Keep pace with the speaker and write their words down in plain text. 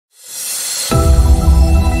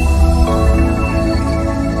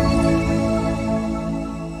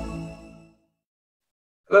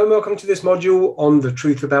Hello and welcome to this module on the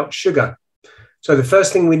truth about sugar. So the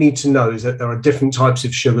first thing we need to know is that there are different types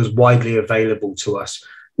of sugars widely available to us.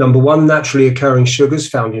 Number one, naturally occurring sugars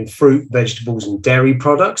found in fruit, vegetables and dairy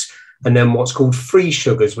products, and then what's called free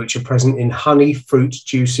sugars, which are present in honey, fruit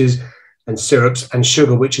juices and syrups, and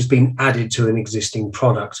sugar which has been added to an existing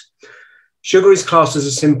product. Sugar is classed as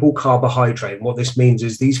a simple carbohydrate. What this means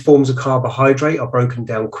is these forms of carbohydrate are broken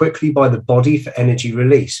down quickly by the body for energy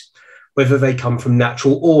release, whether they come from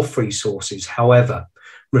natural or free sources. However,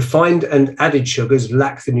 refined and added sugars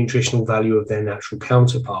lack the nutritional value of their natural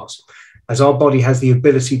counterparts. As our body has the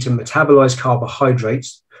ability to metabolize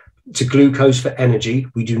carbohydrates to glucose for energy,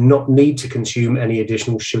 we do not need to consume any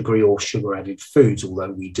additional sugary or sugar-added foods,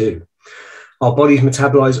 although we do. Our bodies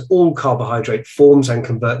metabolize all carbohydrate forms and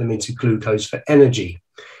convert them into glucose for energy.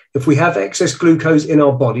 If we have excess glucose in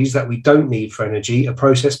our bodies that we don't need for energy, a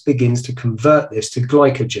process begins to convert this to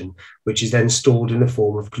glycogen, which is then stored in the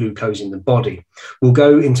form of glucose in the body. We'll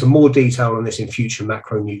go into more detail on this in future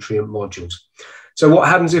macronutrient modules. So what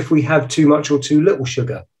happens if we have too much or too little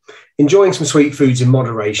sugar? Enjoying some sweet foods in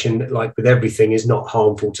moderation, like with everything, is not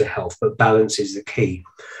harmful to health, but balance is the key.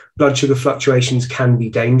 Blood sugar fluctuations can be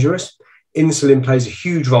dangerous. Insulin plays a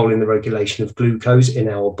huge role in the regulation of glucose in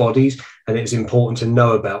our bodies, and it's important to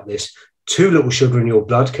know about this. Too little sugar in your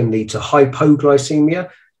blood can lead to hypoglycemia.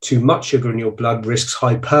 Too much sugar in your blood risks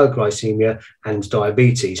hyperglycemia and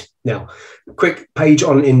diabetes. Now, a quick page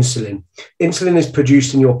on insulin. Insulin is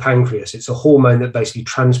produced in your pancreas. It's a hormone that basically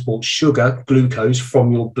transports sugar, glucose,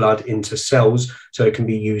 from your blood into cells so it can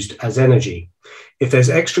be used as energy. If there's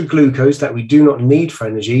extra glucose that we do not need for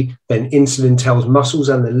energy, then insulin tells muscles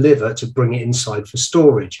and the liver to bring it inside for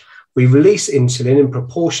storage. We release insulin in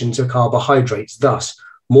proportion to carbohydrates. Thus,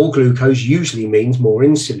 more glucose usually means more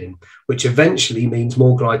insulin, which eventually means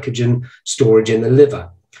more glycogen storage in the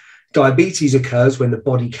liver. Diabetes occurs when the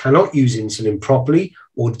body cannot use insulin properly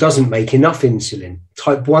or doesn't make enough insulin.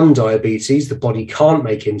 Type 1 diabetes, the body can't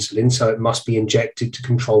make insulin, so it must be injected to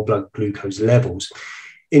control blood glucose levels.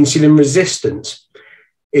 Insulin resistance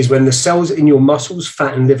is when the cells in your muscles,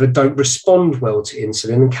 fat and liver don't respond well to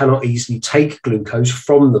insulin and cannot easily take glucose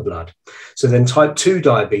from the blood. So then type 2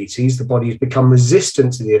 diabetes, the body has become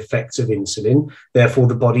resistant to the effects of insulin. Therefore,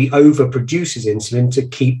 the body overproduces insulin to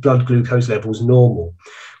keep blood glucose levels normal.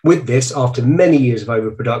 With this, after many years of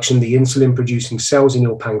overproduction, the insulin producing cells in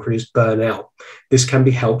your pancreas burn out. This can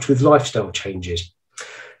be helped with lifestyle changes.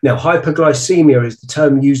 Now, hyperglycemia is the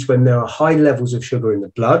term used when there are high levels of sugar in the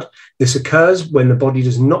blood. This occurs when the body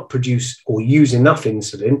does not produce or use enough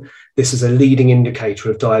insulin. This is a leading indicator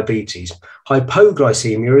of diabetes.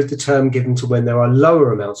 Hypoglycemia is the term given to when there are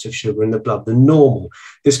lower amounts of sugar in the blood than normal.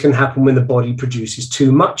 This can happen when the body produces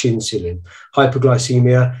too much insulin.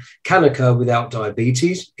 Hypoglycemia can occur without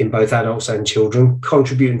diabetes in both adults and children.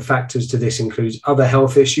 Contributing factors to this include other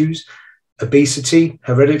health issues, obesity,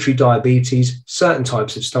 hereditary diabetes, certain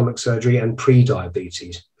types of stomach surgery, and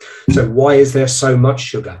pre-diabetes. So why is there so much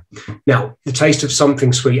sugar? Now, the taste of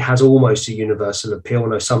something sweet has almost a universal appeal. I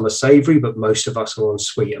know some are savory, but most of us are on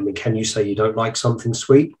sweet. I mean, can you say you don't like something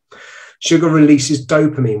sweet? Sugar releases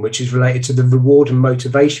dopamine, which is related to the reward and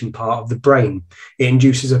motivation part of the brain. It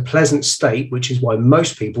induces a pleasant state, which is why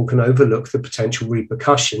most people can overlook the potential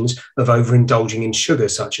repercussions of overindulging in sugar,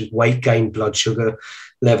 such as weight gain, blood sugar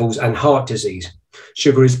levels, and heart disease.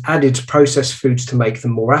 Sugar is added to processed foods to make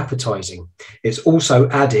them more appetizing. It's also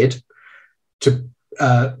added to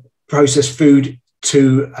processed food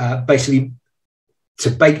to basically to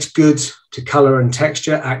baked goods, to color and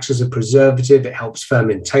texture, acts as a preservative. It helps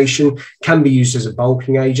fermentation, can be used as a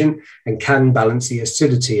bulking agent, and can balance the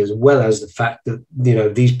acidity, as well as the fact that, you know,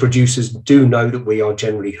 these producers do know that we are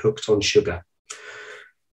generally hooked on sugar.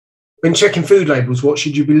 When checking food labels, what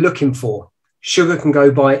should you be looking for? Sugar can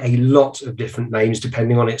go by a lot of different names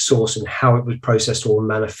depending on its source and how it was processed or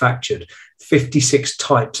manufactured. 56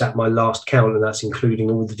 types at my last count, and that's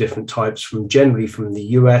including all the different types from generally from the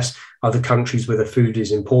US, other countries where the food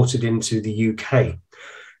is imported into the UK.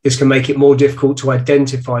 This can make it more difficult to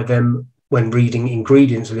identify them when reading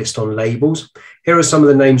ingredients list on labels. Here are some of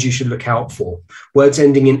the names you should look out for. Words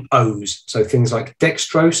ending in O's, so things like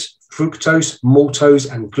dextrose, fructose,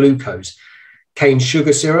 maltose, and glucose. Cane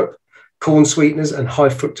sugar syrup, corn sweeteners and high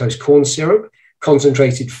fructose corn syrup,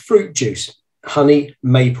 concentrated fruit juice, honey,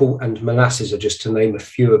 maple, and molasses are just to name a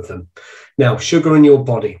few of them. Now, sugar in your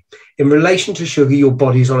body. In relation to sugar, your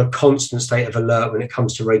body is on a constant state of alert when it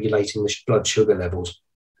comes to regulating the blood sugar levels.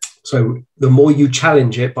 So the more you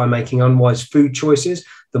challenge it by making unwise food choices,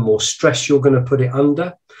 the more stress you're going to put it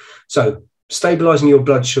under. So Stabilizing your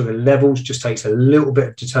blood sugar levels just takes a little bit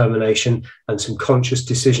of determination and some conscious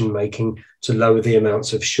decision making to lower the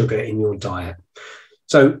amounts of sugar in your diet.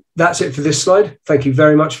 So that's it for this slide. Thank you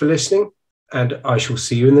very much for listening, and I shall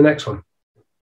see you in the next one.